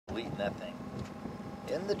leaving that thing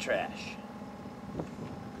in the trash.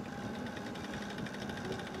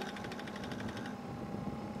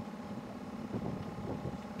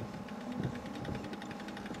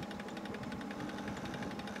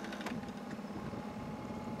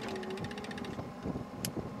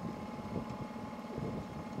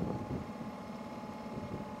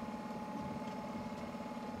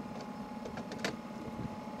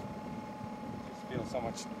 Feels so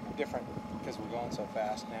much different because we're going so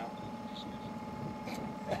fast now.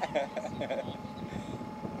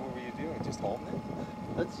 What were you doing? Just holding it?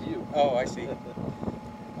 That's you. Oh, I see. Kind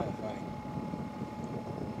of funny.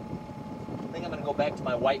 I think I'm gonna go back to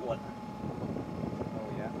my white one. Oh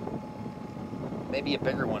yeah. Maybe a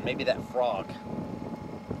bigger one. Maybe that frog. We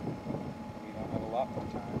don't have a lot more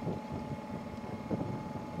time.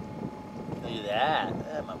 Look at that.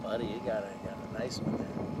 Yeah, my buddy, you got a nice one there.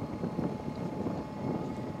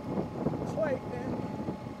 Quite, man.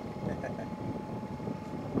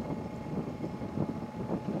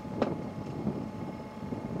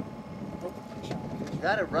 You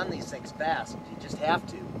gotta run these things fast. You just have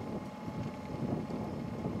to.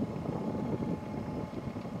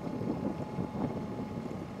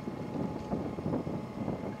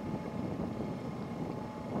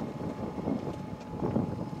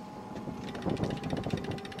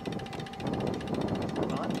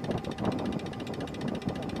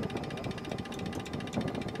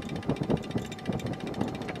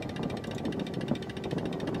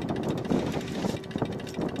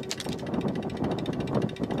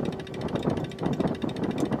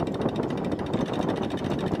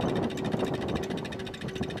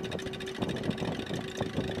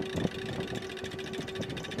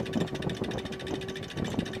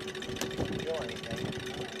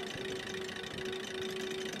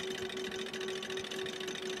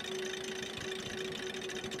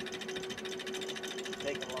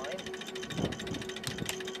 Taking line?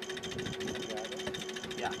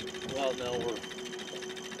 Yeah. Well, no,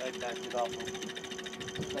 I backed it off.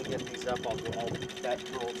 If I get these up, I'll go all that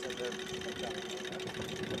trolls in there.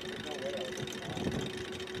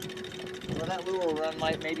 Well, that lure will run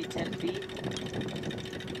maybe 10 feet.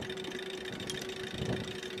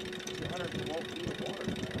 212 feet of water.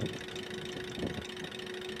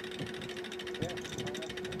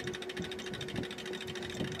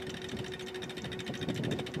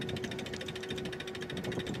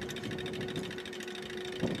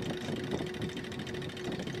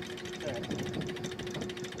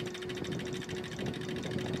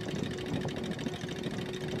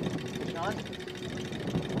 Sean?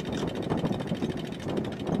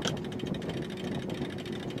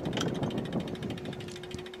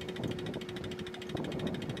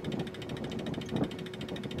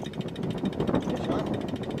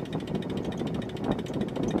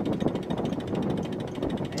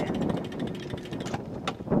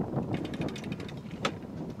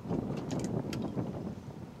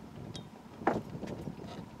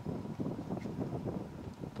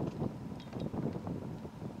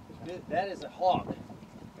 That is a hog.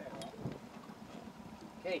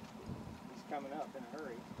 Okay. He's coming up in a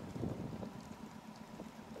hurry.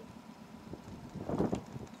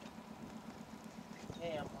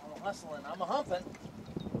 Hey, I'm hustling. I'm a humping.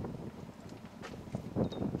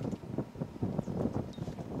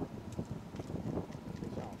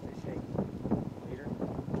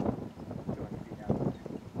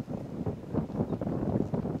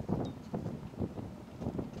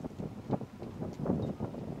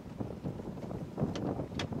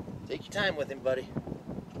 Take your time with him, buddy.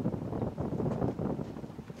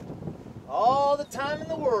 All the time in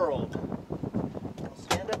the world. I'll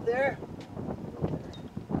stand up there.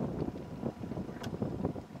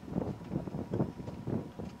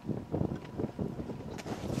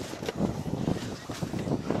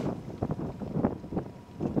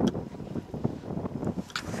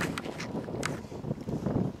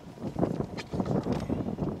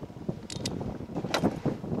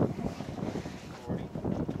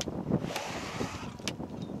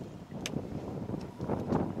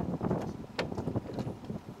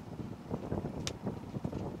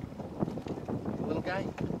 Little guy?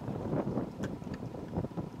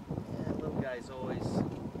 Yeah, little guy's always...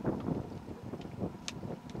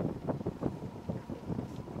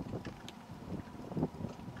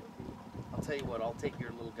 I'll tell you what, I'll take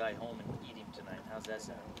your little guy home and eat him tonight. How's that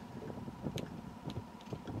sound?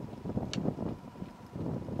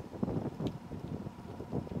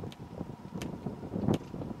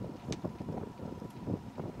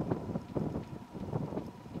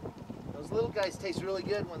 Those little guys taste really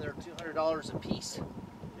good when they're $200 a piece.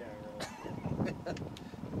 Yeah, really.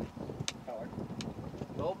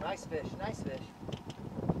 Oh, nice fish, nice fish.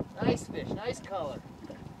 Nice Nice fish, nice color.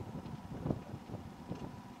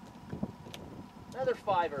 Another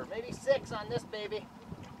 5-er, maybe 6 on this baby.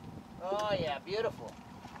 Oh yeah, beautiful.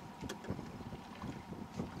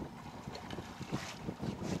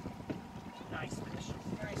 Nice fish,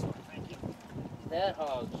 nice one, thank you. That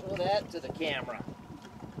hog, show that to the camera.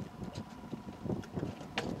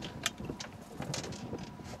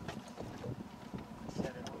 Set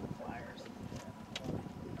it on the pliers.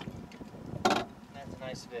 That's a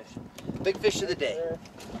nice fish. Big fish of the day.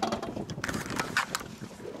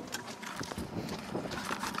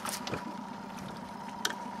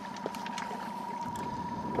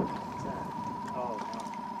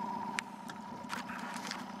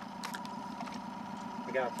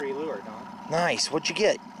 We got a free lure, Don. Nice. What'd you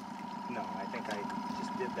get? No, I think I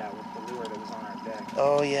just did that with the lure that was on our deck.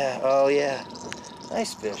 Oh yeah. Oh yeah.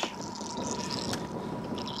 Nice fish.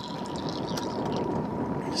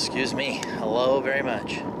 Excuse me. Hello very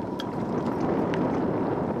much.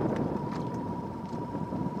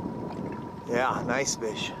 Yeah, nice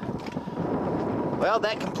fish. Well,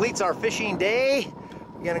 that completes our fishing day.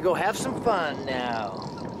 We're gonna go have some fun now.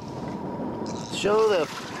 Show the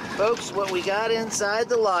folks what we got inside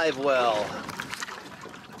the live well.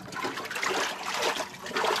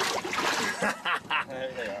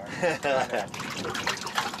 There they are.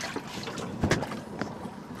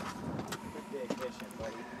 Good day fishing,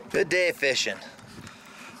 buddy. Good day fishing.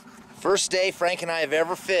 First day Frank and I have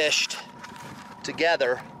ever fished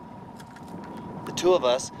together, the two of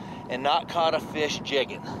us, and not caught a fish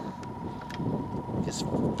jigging. Because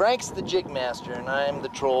Frank's the jig master and I'm the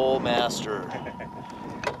troll master.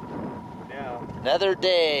 Yeah. Another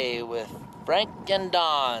day with Frank and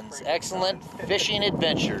Don's excellent fishing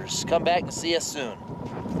adventures. Come back and see us soon.